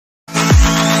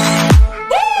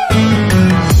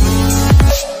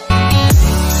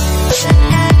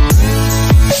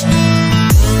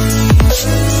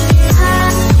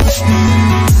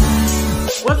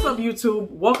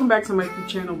welcome back to my YouTube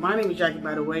channel. My name is Jackie,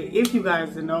 by the way. If you guys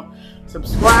didn't know,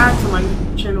 subscribe to my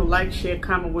YouTube channel, like, share,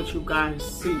 comment what you guys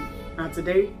see. Now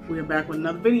today, we are back with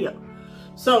another video.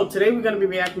 So today we're going to be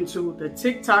reacting to the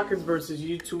TikTokers versus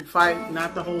YouTube fight,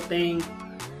 not the whole thing.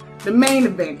 The main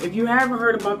event. If you haven't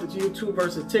heard about the YouTube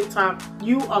versus TikTok,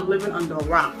 you are living under a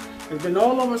rock. It's been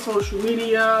all over social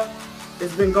media.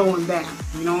 It's been going down.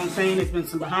 You know what I'm saying? It's been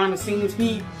some behind the scenes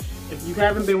heat. If you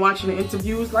haven't been watching the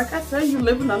interviews, like I said, you're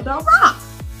living under a rock.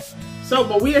 So,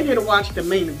 but we are here to watch the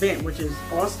main event, which is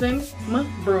Austin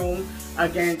McBroom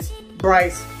against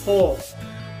Bryce Hall.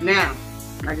 Now,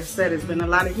 like I said, there's been a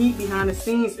lot of heat behind the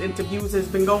scenes. Interviews has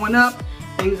been going up.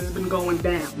 Things has been going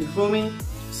down. You feel me?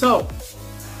 So,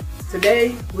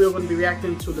 today, we're going to be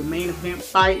reacting to the main event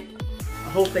fight. I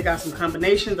hope they got some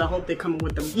combinations. I hope they're coming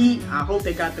with them heat. I hope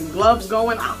they got them gloves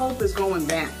going. I hope it's going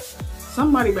down.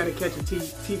 Somebody better catch a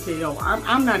TKO.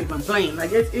 I'm not even playing.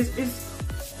 Like,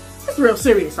 it's real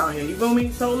serious out here. You feel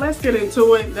me? So, let's get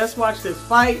into it. Let's watch this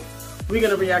fight. We're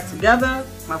going to react together.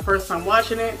 My first time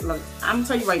watching it. Look, I'm going to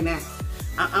tell you right now.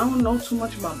 I don't know too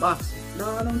much about boxing.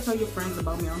 No, don't tell your friends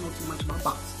about me. I don't know too much about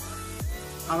boxing.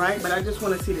 Alright, but I just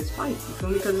want to see this fight. You feel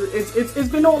me? Because it's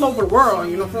been all over the world.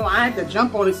 You know, I had to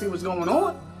jump on and see what's going on. You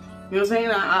know what I'm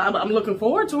saying? I'm looking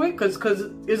forward to it because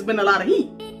it's been a lot of heat.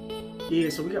 Yeah,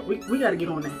 so we got to get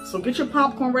on that. So get your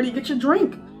popcorn ready. Get your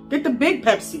drink. Get the big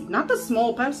Pepsi. Not the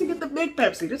small Pepsi. Get the big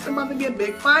Pepsi. This is about to be a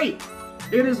big fight.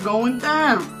 It is going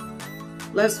down.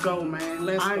 Let's go, man.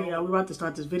 Let's go. We're about to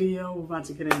start this video. We're about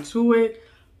to get into it.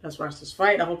 Let's watch this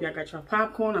fight. I hope y'all got your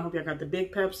popcorn. I hope y'all got the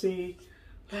big Pepsi.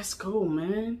 Let's go,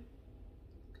 man.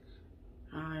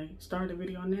 Alright, start the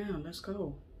video now. Let's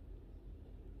go.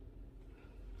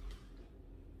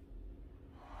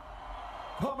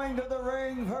 Coming to the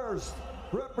ring first,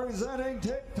 representing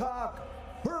TikTok,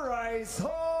 Bryce Hall.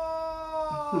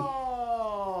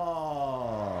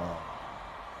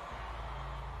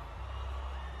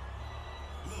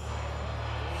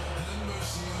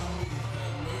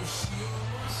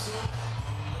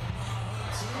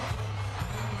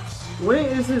 Where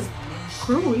is his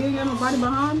crew? He ain't got nobody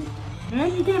behind him. Man,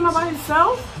 he came out by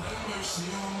himself.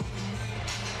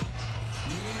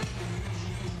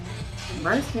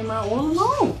 Bryce came out all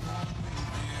alone.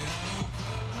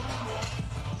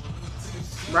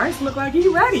 Bryce look like he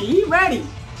ready. He ready.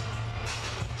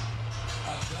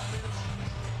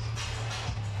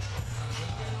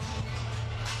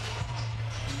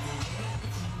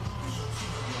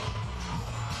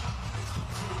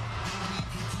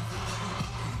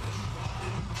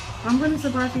 I'm really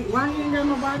surprised why he ain't got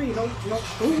nobody, no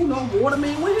food, no water,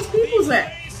 man. Where his people's at?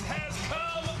 Has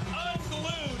come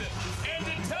unglued, and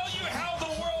to tell you how the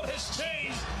world has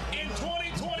changed in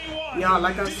 2021. Y'all,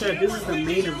 like I said, this is the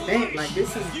main event. Like,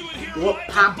 this is what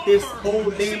popped this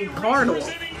whole damn card off.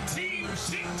 I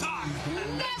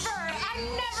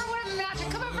never would have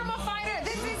imagined coming from a fighter.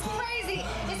 This is crazy.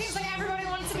 It seems like everybody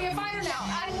wants to be a fighter now.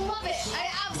 I love it. I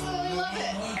absolutely love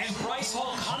it. And Bryce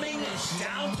Hall coming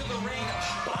down to the ring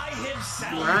by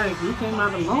himself. Right, he came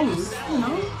out alone, you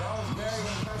know. That was very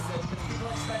impressive. People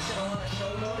expected a lot of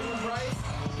showboating from Bryce.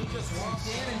 He just walked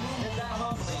in and he did that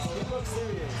humbly. He looked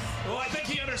serious. Well, I think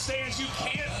he understands you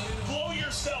can't blow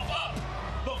yourself up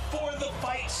before the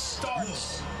fight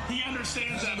starts. He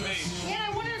understands that, babe. Yeah,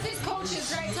 I wonder if his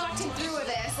coaches, right, talked him through with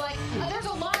this. Like, there's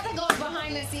a lot that goes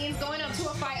behind the scenes going up to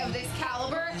a fight of this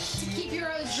caliber to keep your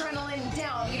adrenaline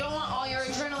down. You don't want all your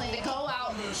adrenaline to go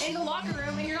out in the locker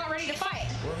room and you're not ready to fight.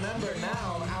 Remember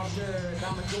now, after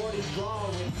that majority draw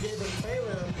with Jib and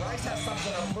Taylor, Bryce has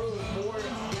something to prove more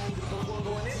before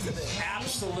going into this.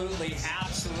 Absolutely,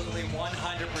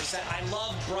 100%. I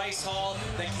love Bryce Hall.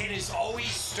 The kid is always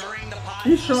stirring the pot.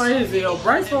 He sure is, yo.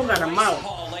 Bryce Hall got a mouth.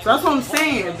 So that's what I'm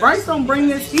saying. If Bryce don't bring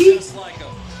this heat,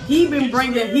 he been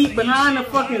bringing heat behind the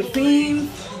fucking scenes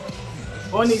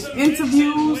on these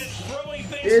interviews.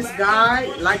 This guy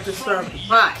like to stir the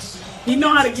pot. He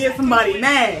know how to get somebody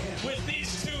mad.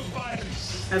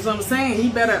 That's what I'm saying. He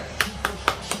better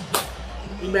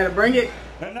bring it.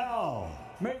 And now,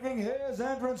 making his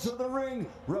entrance to the ring,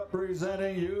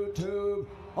 representing YouTube,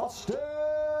 Austin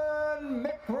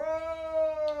McBroom.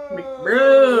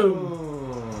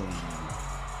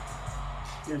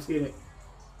 Let's get it.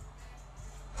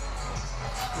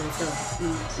 Let's go.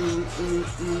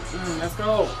 Let's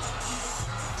go.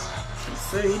 Let's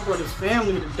see, he brought his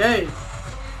family today.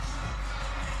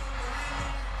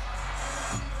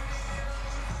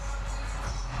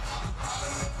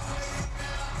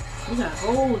 He got a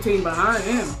whole team behind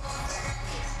him.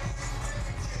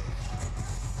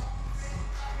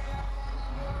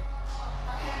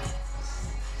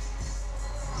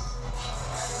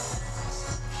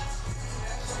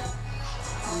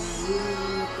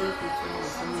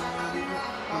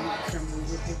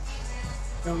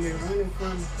 Don't get running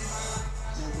from me.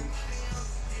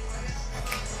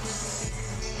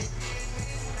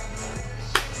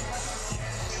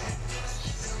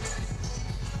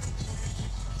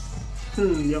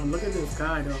 Yo, look at this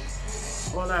guy though.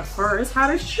 All that fur, it's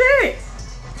hot as shit.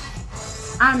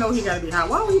 I know he gotta be hot.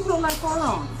 Why would he put all that fur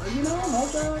on? But, you know, no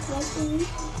drugs, no things.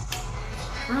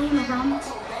 I ain't no problem.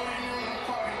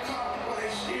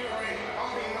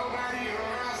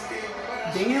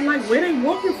 Damn, like where they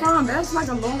walking from? That's like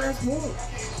a long ass walk.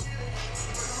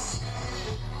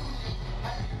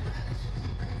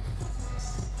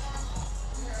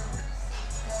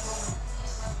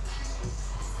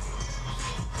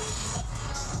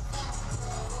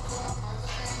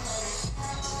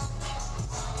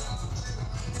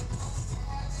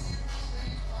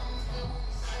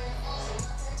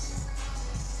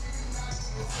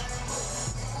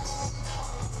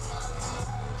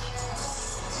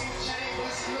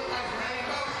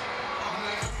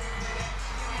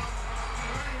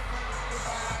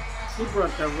 He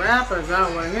brought the rappers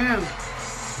out with him.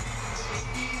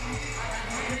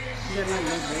 Yeah, like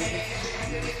little baby.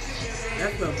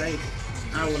 That's little baby.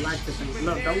 I would like to think.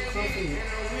 Look, don't come for me.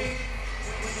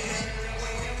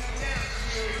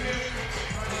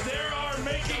 There are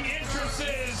making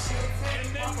entrances, and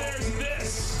then there's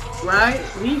this. Right?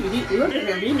 He look at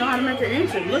him. He know how to make an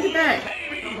entrance. Look at that.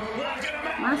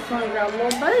 My son got a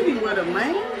little baby with him,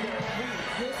 man.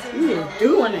 He is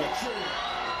doing it.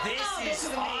 This is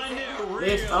unreal.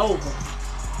 It's over.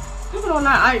 Look at all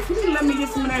that ice. He didn't let me get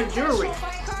some of that jewelry.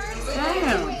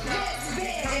 Damn.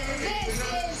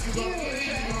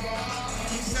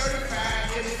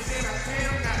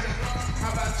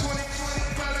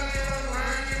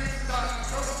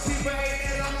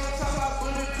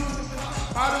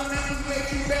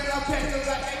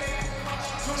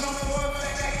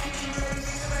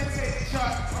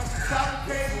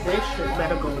 This shit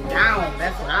better go down.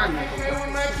 That's what I know.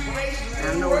 I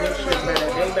know this shit better.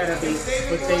 They better be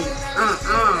with they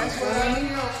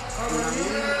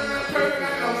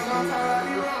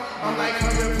I'm like, I'm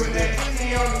gonna put that money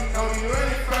on me. Don't be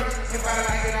running from it. If I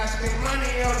like it, I spend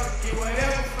money on it. Get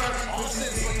whatever from it. All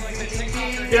this looking like the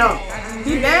TikToker. Yo,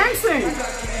 he dancing.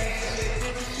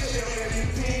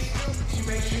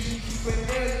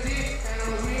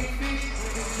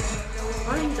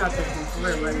 Why you got that from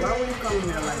real? Like, why would you come in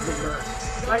there like big girl?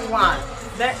 Like, why?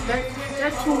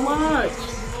 That's too much.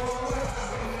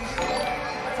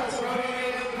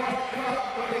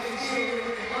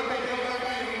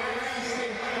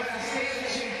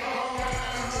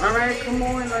 All right, come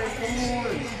on, like, come on.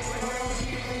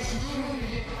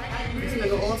 This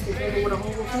nigga Austin came in with a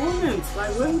whole performance.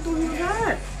 Like, where you thought he was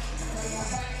at?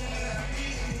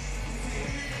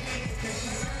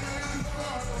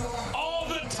 All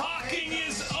the talking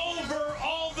is over.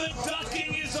 All the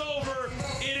ducking is over.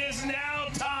 It is now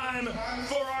time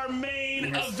for our main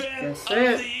event of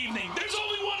the evening. There's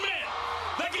only one man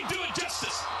that can do it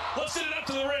justice. Let's send it up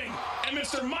to the ring. And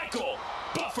Mr. Michael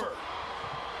Buffer.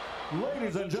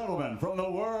 Ladies and gentlemen, from the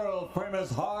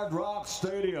world-famous Hard Rock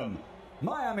Stadium,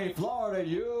 Miami, Florida,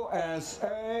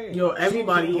 USA. Yo,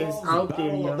 everybody is out there,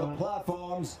 Battle of the yo.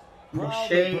 platforms.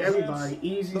 Shade, everybody.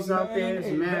 Easy's out there.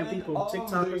 There's mad people,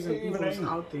 TikTokers and people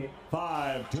out there.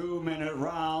 5 2-minute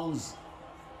rounds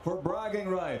for bragging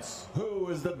rights. Who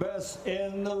is the best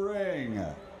in the ring?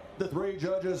 The 3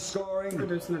 judges scoring. Look at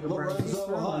this nigga, Bryce. He's Lorenzo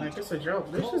throwing Hunt, like it's a joke.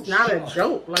 This is not a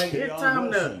joke. Like, it's time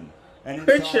to Wilson. And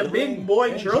put inside your the big ring, boy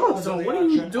in drugs charge of on. the What are you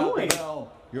action at the doing?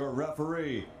 bell, your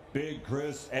referee, Big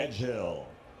Chris Edgehill.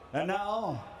 And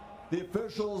now, the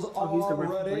officials he's the are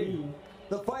ready. referee.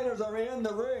 The fighters are in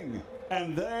the ring,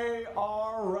 and they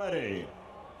are ready.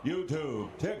 YouTube,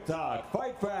 TikTok,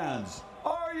 fight fans,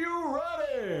 are you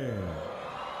ready?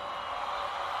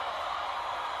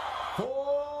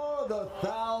 For the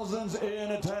thousands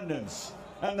in attendance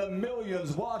and the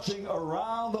millions watching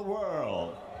around the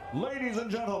world, ladies and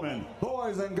gentlemen,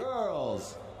 boys and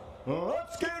girls,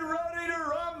 let's get ready to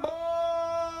rumble!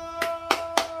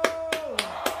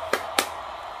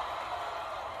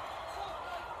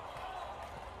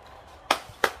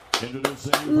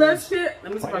 Introducing Let's get.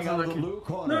 Let me see if I fighting sound out like of the him. blue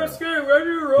corner, Let's get ready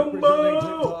to representing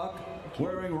rumble. TikTok,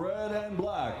 wearing red and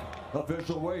black,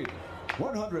 official weight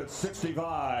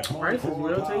 165.4 Bryce is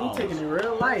real pounds. He's taking it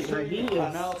real light. Like he An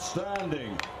is.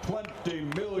 outstanding 20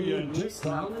 million He's TikTok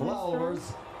smiling this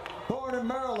followers. Born in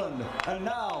Maryland and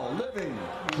now living,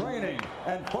 training,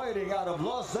 and fighting out of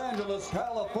Los Angeles,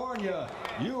 California,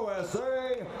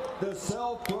 USA, the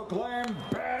self-proclaimed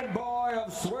bad boy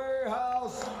of Sway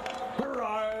House,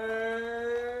 Bryce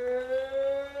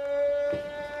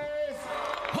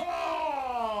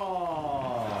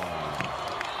Hall.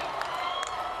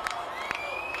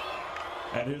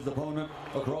 And his opponent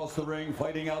across the ring,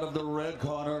 fighting out of the red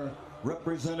corner,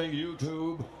 representing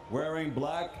YouTube, wearing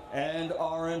black and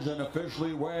orange and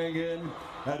officially weighing in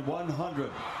at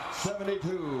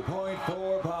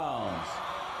 172.4 pounds.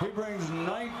 He brings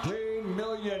 19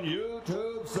 million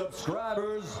YouTube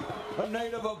subscribers, a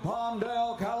native of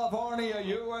Palmdale, California,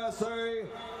 USA,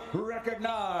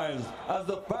 recognized as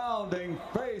the founding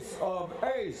face of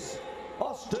Ace,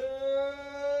 Austin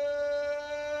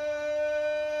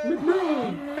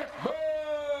McBroom.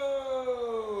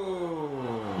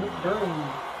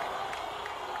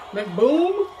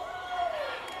 McBoom?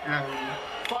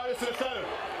 Fire to the center.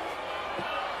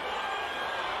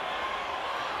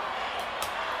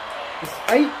 It's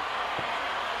fight.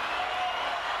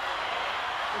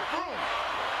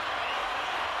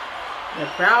 The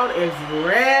crowd is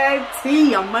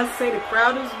ready. I must say the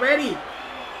crowd is ready.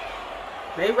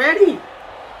 They ready.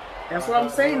 That's what I'm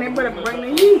saying. They better bring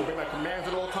the heat. Bring my commands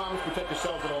at all times, protect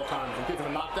yourselves at all times. In case of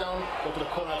a knockdown, go to the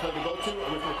corner I tell you to go to,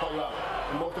 and we're going to call you out.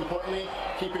 And most importantly,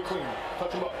 keep it clean.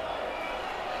 Touch them up.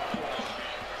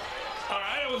 All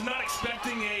right, I was not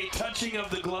expecting a touching of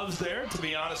the gloves there, to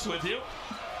be honest with you.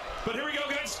 But here we go,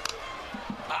 guys.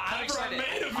 I'm excited.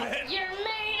 Main event. Your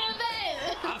main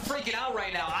event. I'm freaking out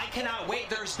right now. I cannot wait.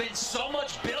 There's been so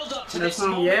much build-up to That's this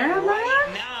moment right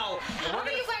now. How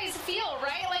do you guys feel,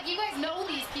 right? Like, you guys know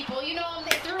these people. You know them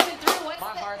through and through. What's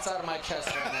My heart's out of my chest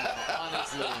right now,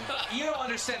 honestly. You don't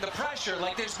understand the pressure.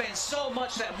 Like, there's been so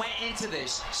much that went into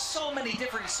this. So many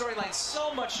different storylines.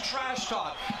 So much trash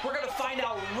talk. We're going to find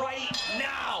out right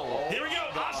now. Here we go.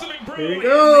 Austin McBroom. Here we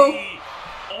go. In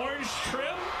the orange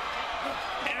trim.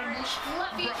 orange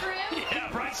fluffy trim? Yeah,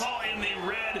 Bryce Hall in the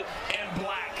red and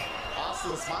black.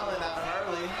 Austin smiling at him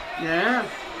early. Yeah.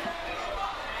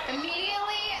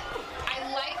 Immediately,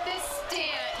 I like this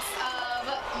stance of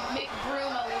McBroom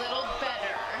a little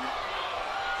better.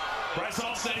 Bryce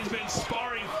Hall said he's been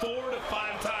sparring 4 to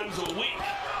 5 times a week.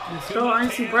 Let's go. I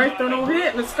ain't see Bryce throw no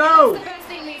hit. Let's go. That's the best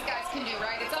thing these guys can do,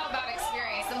 right? It's all about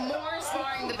experience. The more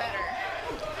sparring, the better.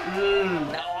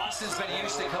 Now, Austin's been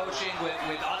used to coaching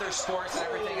with other sports and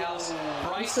everything else.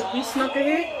 Bryce Hall. He snuck a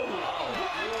hit.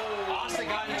 Austin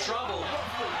got in trouble.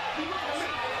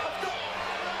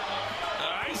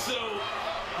 All right, so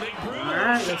McBroom. All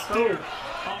right, let's go.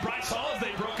 On Bryce Hall as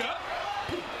they broke up.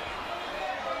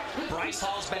 Bryce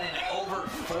Hall's been in over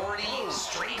 40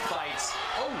 street fights.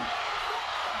 Oh.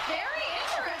 Very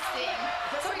interesting.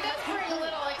 So he does bring a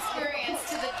little experience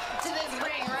to this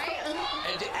ring, right?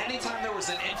 And anytime there was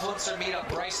an influencer meetup,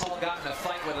 Bryce Hall got in a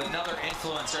fight with another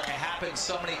influencer. It happened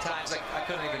so many times, I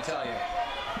couldn't even tell you.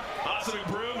 Austin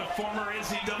McBroom, a former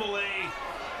NCAA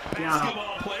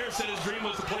basketball player, said his dream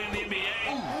was to play in the NBA.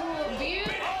 Ooh,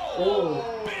 beautiful. Oh.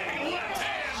 Big left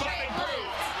hand by McBroom.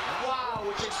 Wow,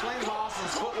 which explains why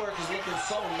Austin's footwork is looking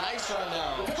so nice right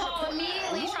now. Paul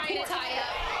immediately trying to tie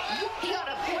up. He got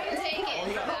a point taken for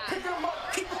that. Pick him up,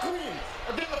 keep it clean,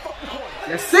 and then the fucking corner.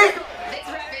 That's it. This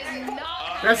ref is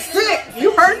not. That's it.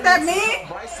 You heard that, man?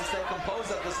 Bryce to stay composed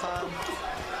at this time.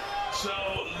 So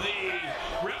the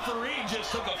referee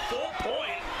just took a full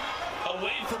point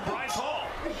away from Bryce Hall.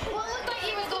 Well, it looked like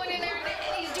he was going in there and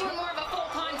he's doing more of a full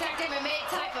contact MMA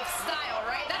type of style,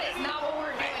 right? That is not what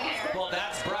we're doing here. Well,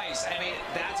 that's Bryce. I mean,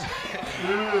 that's...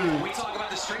 We talk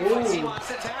about the street fights. He wants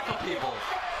to tackle people.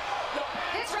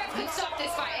 This ref could stop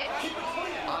this fight.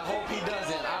 I hope he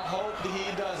doesn't. I hope he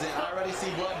doesn't. I already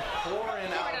see blood pouring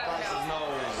out of Bryce's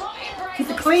nose. Well, and Bryce Keep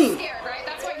it looks clean. scared, right?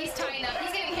 That's why he's tying up. He's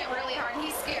getting hit really hard.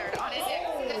 He's scared on his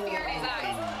hips. The fear in his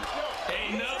eyes.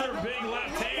 Another big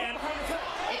left hand.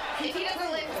 If he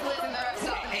doesn't listen, the ref's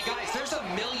stopping. Hey, guys, there's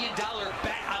 $1 million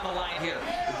bet on the line here.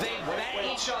 They bet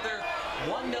each other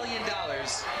 $1 million.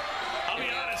 I'll be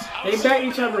honest. They bet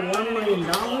each other $1 million.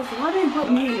 Why didn't put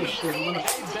me in this shit?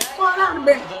 Well, that would have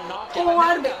been. Oh,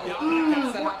 I'd have been.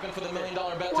 That happened for the $1 million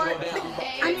bet to What? go down.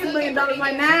 I need $1 million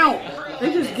right now.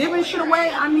 They just giving shit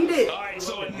away. I need it. All right,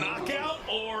 so a knockout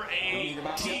or a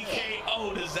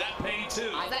TKO, does that pay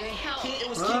too? I think it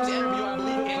was King's interview, I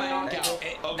believe, in my knockout.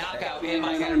 Knockout in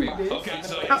my interview. Okay,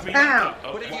 so Pow, pow.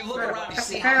 But if you look around, you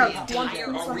see Pow, how the pow. entire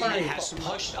Somebody. arena has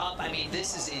pushed up. I mean,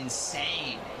 this is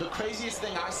insane. The craziest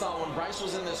thing I saw when Bryce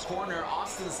was in this corner,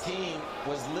 Austin's team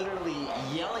was literally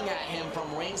yelling at him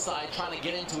from ringside, trying to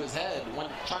get into his head,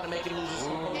 trying to make him lose his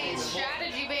Hey,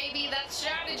 strategy, baby. That's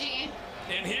strategy.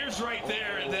 And here's right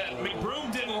there that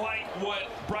McBroom didn't like what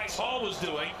Bryce Hall was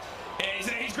doing. And he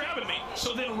said, he's grabbing me.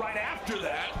 So then right after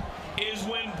that is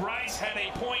when Bryce had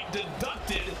a point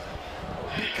deducted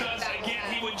because, again,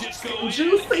 he would just go in, and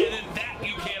then that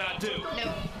you cannot do.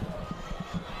 Nope.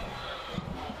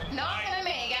 Not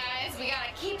MMA, guys. We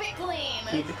gotta keep it clean.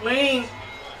 Keep it clean.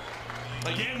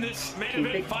 Again, this main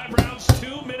event, 5 rounds,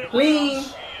 2-minute Queen.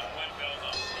 rounds.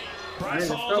 Bryce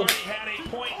Hall already had a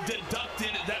point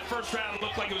deducted. That first round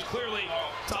looked like it was clearly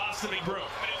to Austin McBroom.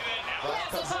 Yeah,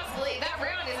 so possibly that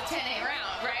round is a 10-8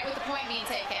 round, right? With the point being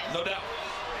taken. No doubt.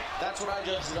 That's what I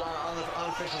judged it on the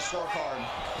unofficial scorecard.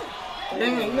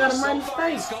 Dang, you got him right in his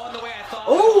face. Going the way I thought.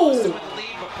 Ooh. Austin with the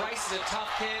lead, but Bryce is a tough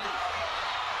kid.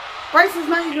 Bryce is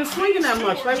not even swinging that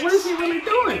much. Like, what is he really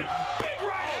doing? Big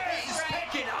right hand. He's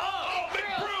picking up. Oh,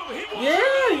 McBroom. He won. He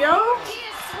Yeah, yo.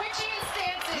 is switching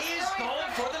stances. He is going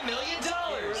for the $1 million.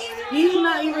 He's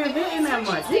not even hitting that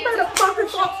much. He better fucking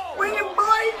stop swinging,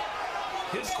 boy.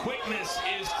 His quickness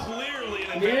is clearly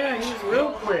an Yeah, advantage. he's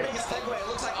real quick. Biggest takeaway, it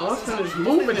looks like Austin is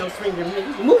moving those fingers.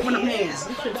 He's moving them hands.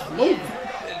 This shit's moving.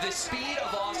 The speed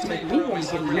of Austin Make me McBroom wanna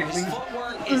is get in unreal. that His ring.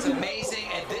 footwork is amazing,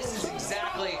 and this is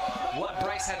exactly what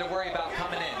Bryce had to worry about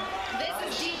coming in. This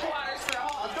is deep waters for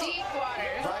Hall. Deep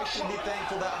waters. Bryce should be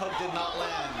thankful that hook did not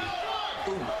land.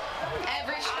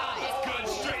 Every shot is Good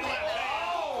straight left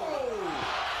hand.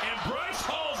 And Bryce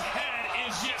Hall's head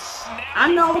is just snapping.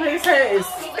 I know his head is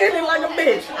spinning like a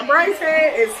bitch. Bryce's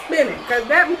head is spinning because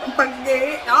that motherfucker get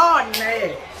hit hard in the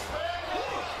head.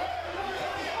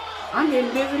 I'm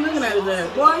getting dizzy looking at his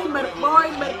ass. Boy, you better, boy,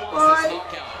 you better, boy.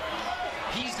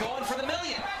 He's going for the $1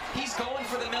 million. He's going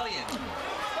for the $1 million.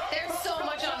 There's so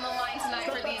much on the line tonight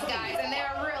for these guys, and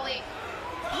they're really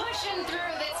pushing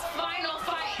through this final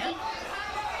fight.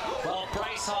 Well,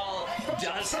 Bryce Hall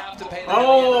does have to pay the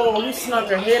Oh, $1 million. he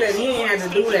snuck a hit and he ain't had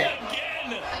to do that.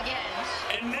 Again.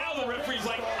 And now the referee's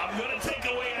like, I'm going to take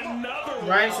away another one.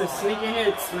 Bryce is sneaking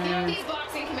hits, Now, man. these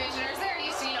boxing commissioners, they're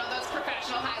used to, those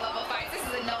professional high-level fights. This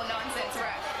is a no-nonsense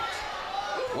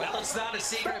ref. Well, it's not a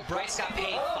secret. Bryce got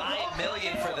paid $5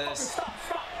 million for this.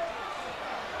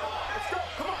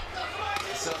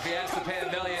 So if he has to pay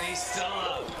 $1 million, he's still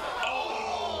up.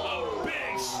 Oh, a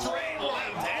big straight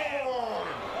left hand.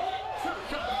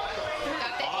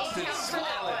 Got the Austin 8 count for that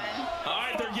smiling. one. All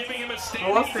right, they're giving him a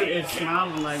standing Austin is ovation.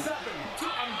 smiling like,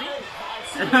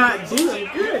 I'm good. doing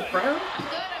good, bro. I'm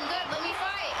good. Let me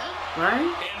fight. Right?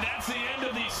 And that's the end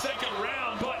of the second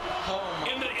round. But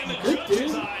in the Good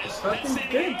judges' dude. eyes, that Fucking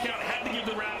standing good. count had to give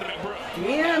the round to McBroom.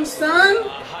 Damn, son.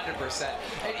 100%.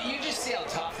 And you just see how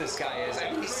tough this guy is. I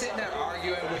mean, he's sitting there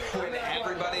arguing with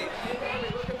everybody.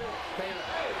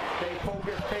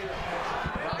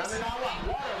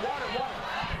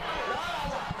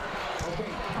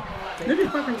 Look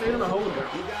at fucking Taylor Holder.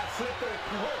 You got slipper,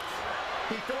 he hooks.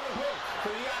 He threw a hook, so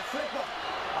you got slipper.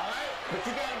 Alright? But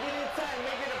you gotta get inside and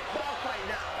make it a ball fight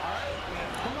now. Alright?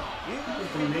 Come on. This is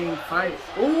the main fight.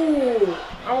 Ooh.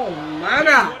 Oh my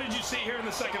God. What did you see here in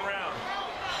the second round?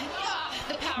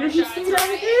 The power Did you shots, see that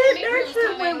right? hit? McBroom's That shit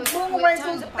coming went with boom right to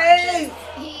tons his of punches. face.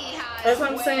 He has That's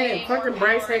what I'm saying. way Fucking more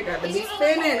Bryce power. head got to be He's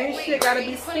spinning. really This shit got to be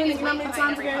he's putting spinning. his You know how many weight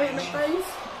times he behind got hit in the every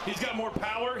face? He's got more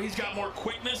power. He's got more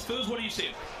quickness. Foos, what do you see?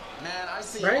 Man, I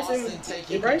see Bryce Austin ain't-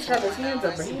 taking Bryce got his control hands now.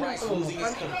 up, I but see he Bryce not throwing losing no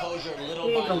his punches. composure He little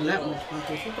ain't by throwing that little. much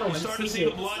punches. He We're throwing starting to two see the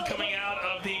hits. blood coming out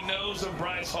of the nose of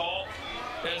Bryce Hall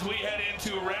as we head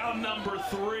into round number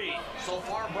 3. So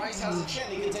far, Bryce has a chin.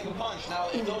 He can take a punch. Now,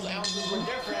 if those ounces were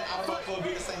different, I don't know if it would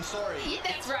be the same story. Yeah,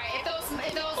 that's right. If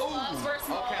those gloves were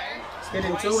smaller. Okay. Get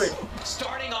into it.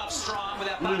 Starting off strong with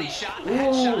that body shot, Ooh.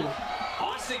 headshot.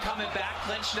 Austin coming back,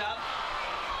 clinched up.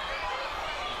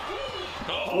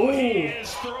 Oh, he Ooh.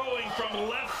 is throwing from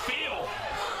left field.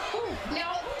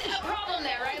 Now, a problem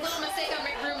there, right? A little mistake on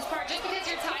McBroom's part. Just because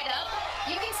you're tied up,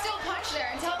 you can still punch there.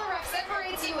 Until the ref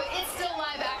separates you, it's still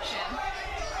live action.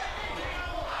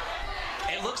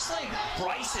 It looks like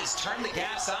Bryce has turned the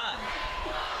gas on.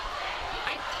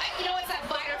 It's that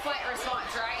fight or flight response,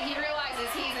 right? He realizes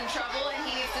he's in trouble and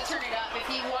he needs to turn it up if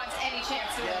he wants any chance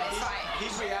to win this fight.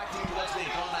 He's reacting to what's being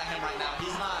thrown at him right now.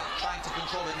 He's not trying to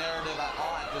control the narrative at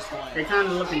all at this point. They kind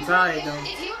of looking tired though.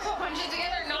 If he would put punches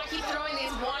together and not keep throwing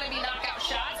these wannabe knockout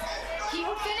shots, he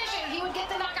would finish it. He would get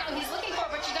the knockout he's looking for,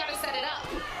 but you got to set it up.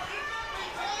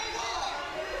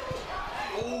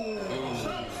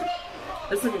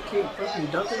 This nigga keep fucking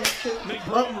ducking and shit.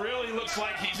 McBroom really looks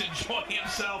like he's enjoying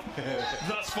himself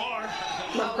thus far.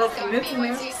 It's got to be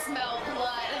once you smell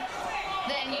blood,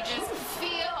 then you just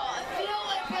feel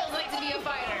what it feels like to be a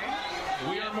fighter.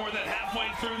 We are more than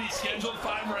halfway through the scheduled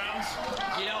 5 rounds.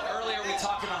 You know, earlier we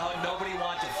talked about how nobody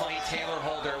wanted to fight Taylor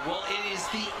Holder. Well, it is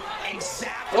the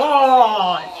exact...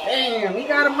 Oh, damn. He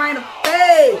got him right in the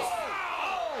face.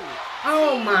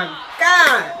 Oh, my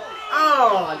God.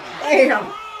 Oh, damn.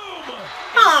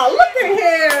 Oh, look at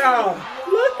him.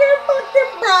 Look at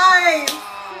fucking Bryce.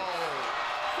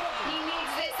 He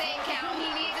needs this 8 count. He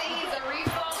needs it. He needs a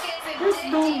refocus. And This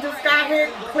dude just got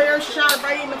hit. Clear shot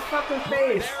right in the fucking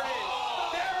face.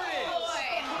 Boy,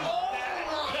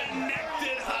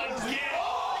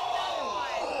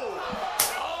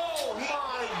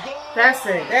 That's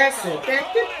it. That's it. Get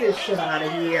this shit out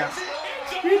of here.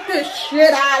 Get this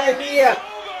shit out of here.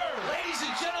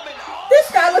 This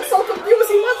guy looks so confused.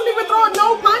 He wasn't even throwing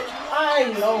no punch.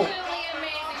 I know.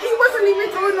 He wasn't even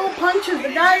throwing no punches. The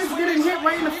guy is getting hit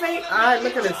right in the face. All right,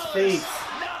 look at his face.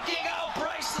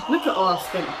 Look at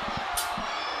Austin.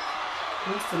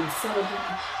 Austin is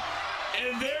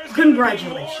celebrating.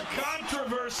 Congratulations.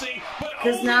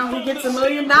 Because now he gets $1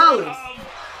 million.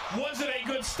 Was it a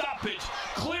good stoppage?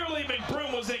 Clearly,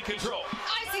 McBroom was in control.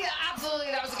 I see that.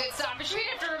 Absolutely, that was a good stoppage. We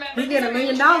have to remember. He get $1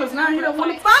 million now. He don't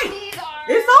want to fight.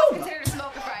 It's over. Considered a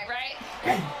smoker fight, right?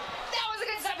 That was a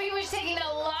good stoppage. He was taking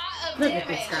a lot of Look damage. at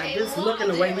this guy. Just looking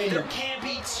the way he There looks. can't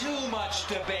be too much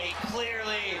debate.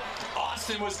 Clearly,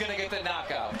 Austin was going to get the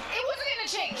knockout. It wasn't going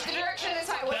to change. The direction of this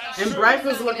fight was not. And Bryce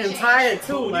was looking tired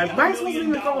too. Like Bryce wasn't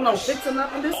even throwing no hits or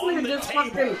nothing. This nigga just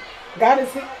fucking got his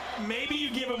hit. Maybe you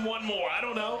give him one more. I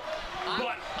don't know.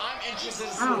 But I'm interested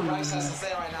to see what Bryce has to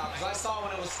say right now, because I saw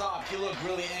when it was stopped, he looked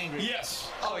really angry. yes.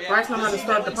 Oh, yeah. Bryce know how to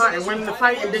start the fight and win the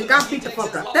fight and then got beat the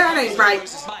fuck up. That ain't right.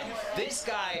 This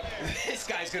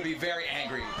guy's going to be very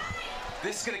angry.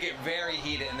 This is going to get very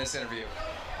heated in this interview.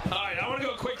 All right, I want to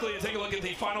go quickly and take a look at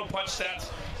the final punch stats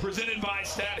presented by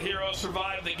Stat Hero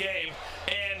Survive the Game.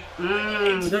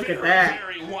 And it's look very, at that.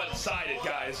 very one-sided,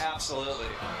 guys. Absolutely.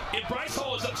 If Bryce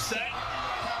Hall is upset,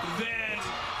 then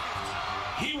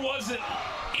he wasn't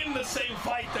in the same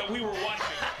fight that we were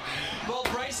watching. Well,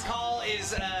 Bryce Hall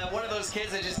is one of those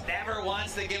kids that just never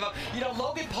wants to give up. You know,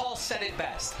 Logan Paul said it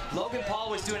best. Logan Paul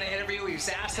was doing an interview. He was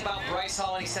asked about Bryce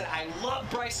Hall, and he said, I love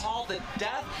Bryce Hall to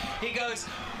death. He goes,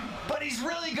 but he's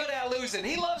really good at losing.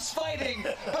 He loves fighting,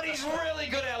 but he's really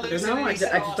good at losing. No, And he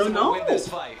said I just don't know. Win this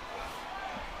fight.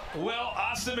 Well,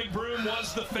 Austin McBroom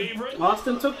was the favorite.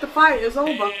 Austin took the fight. It's over.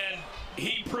 And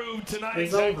he proved tonight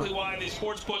It's exactly over. why the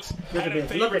sports books Look had at a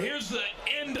this. favor. Look at it. Here's the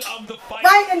end of the fight.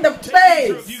 Right in the Take the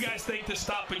intro face. if you guys think the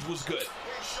stoppage was good.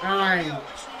 Alright.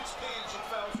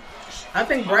 I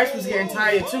think Bryce was getting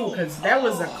tired too, because that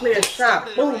was a clear shot.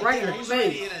 Boom, right in the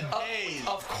face.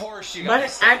 Of course you But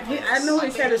guys. I know he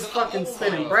said it's fucking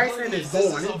spinning. Bryce said it's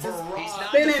going. It's just He's not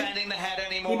spinning. defending the head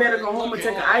anymore. He better go home and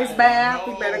take an ice bath.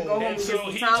 He better go home and get some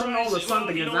Tylenol or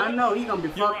something, because I know he gonna be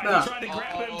You're fucked right. up. He tried to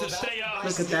grab him to stay up.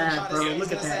 Look at that, bro.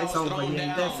 Look at that. It's over.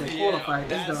 Yeah, that's it.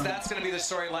 Qualified. It's done. That's going to be the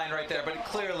storyline right there. But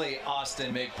clearly,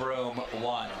 Austin McBroom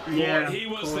won. Yeah, He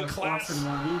was the of course, class Austin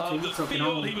won. of the He took it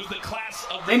field. over. He was the class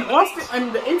of the And night. Austin,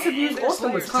 and the interviews,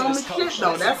 Austin was calm as shit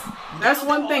though. That's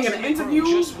one thing. In the interview,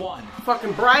 Just won.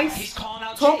 fucking Bryce He's calling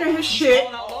out talking Jake. his He's shit,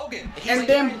 calling out Logan. He's and like,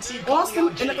 then guaranteed calling Austin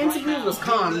out in the Jake interview right was now.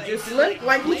 calm, just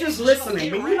like he just listening.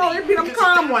 But you know, it be them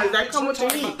calm ones that come with the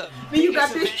heat. Then you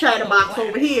got this chatterbox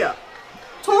over here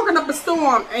talking up a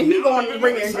storm, and he going to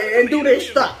ring and do this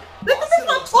stuff. This is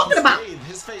what I'm talking about.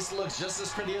 His face looks just as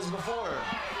pretty as before.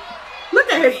 Look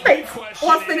at his face.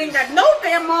 Austin ain't got no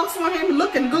damn marks on him,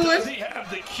 looking Does good. he have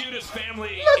the cutest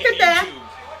family Look in at that.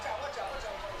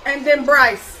 YouTube? And then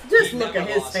Bryce, just He look never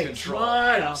at his lost face. control.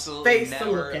 What a Absolutely face to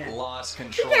never look at. lost He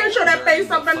control can't show that during face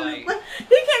the up. He fight.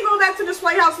 can't go back to this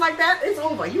playhouse like that. It's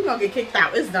over. You're going to get kicked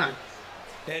out. It's done.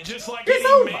 And just like It's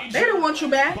any over. major They don't want you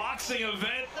back. boxing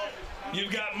event,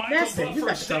 you've got Michael That's it. You Buffer got to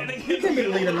go. standing You in can't be the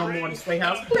the leader no ring, more in this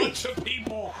playhouse. and a Please. bunch of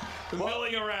people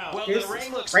milling around. Well, This the is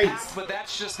ring looks crazy. packed, but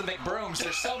that's just the McBrooms.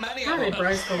 There's so many How of did them.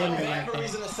 Bryce go in They there have like a that?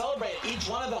 reason to celebrate. Each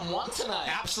one of them won tonight.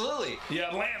 Absolutely. Yeah,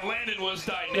 Landon was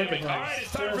Look dynamic. at All right,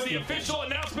 it's time for the Seriously. official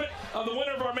announcement of the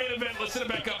winner of our main event. Let's send it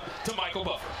back up to Michael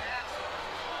Buffer.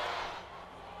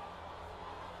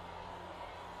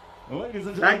 Ladies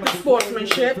and Like gentlemen, the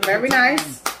sportsmanship. Very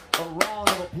nice. A round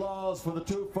of applause for the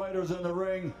two fighters in the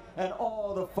ring and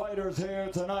all the fighters here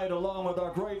tonight, along with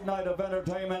our great night of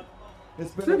entertainment.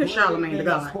 It's been Look a at great Charlemagne the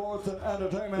evening of God. sports and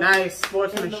entertainment. Nice In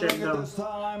sportsmanship, the ring at though. this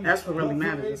time, That's what really referee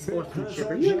matters, the Big sportsmanship.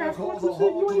 Chris If you ain't got Edge calls a sportsmanship, you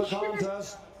halt to ain't the shit.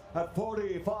 contest at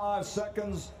 45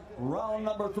 seconds. Round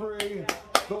number 3.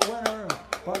 The winner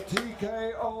by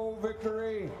TKO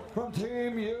victory from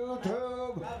Team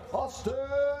YouTube, Austin.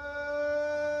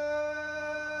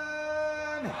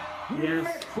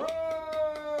 Yes.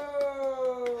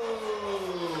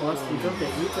 Austin took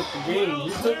it. He took the game. He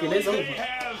took it. It's They over.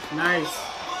 have Nice.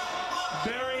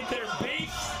 buried their beef.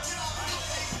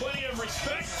 Plenty of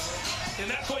respect, and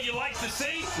that's what you like to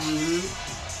see.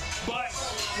 But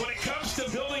when it comes to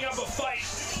building up a fight,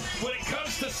 when it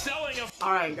comes to selling a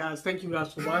Alright guys, thank you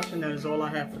guys for watching. That is all I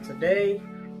have for today.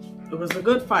 It was a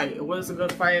good fight. It was a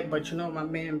good fight, but you know my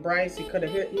man Bryce, he could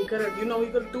have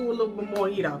threw a little bit more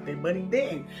heat out there, but he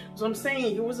didn't. So I'm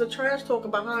saying, he was a trash talker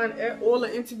behind all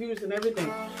the interviews and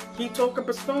everything. He talk up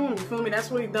a storm, you feel me?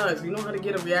 That's what he does. You know how to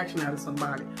get a reaction out of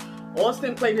somebody.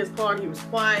 Austin played his part. He was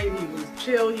quiet, he was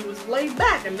chill, he was laid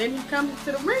back, and then he comes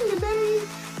to the ring, and then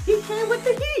he came with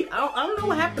the heat. I don't know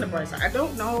what happened to Bryce. I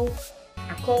don't know.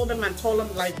 I called him and told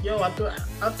him, like, yo, I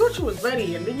thought you was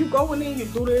ready, and then you go in there, you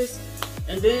do this,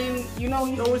 and then, you know,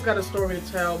 he always got a story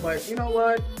to tell, but you know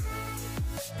what?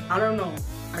 I don't know.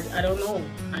 I don't know.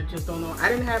 I just don't know. I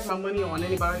didn't have my money on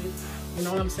anybody. You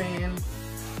know what I'm saying?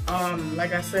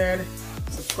 Like I said,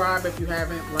 subscribe if you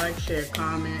haven't. Like, share,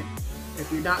 comment. If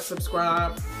you're not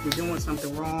subscribed, you're doing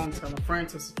something wrong. Tell a friend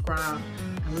to subscribe.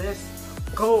 And let's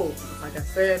go. Like I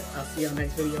said, I'll see you on the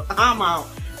next video. I'm out.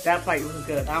 That fight was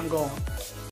good. I'm going.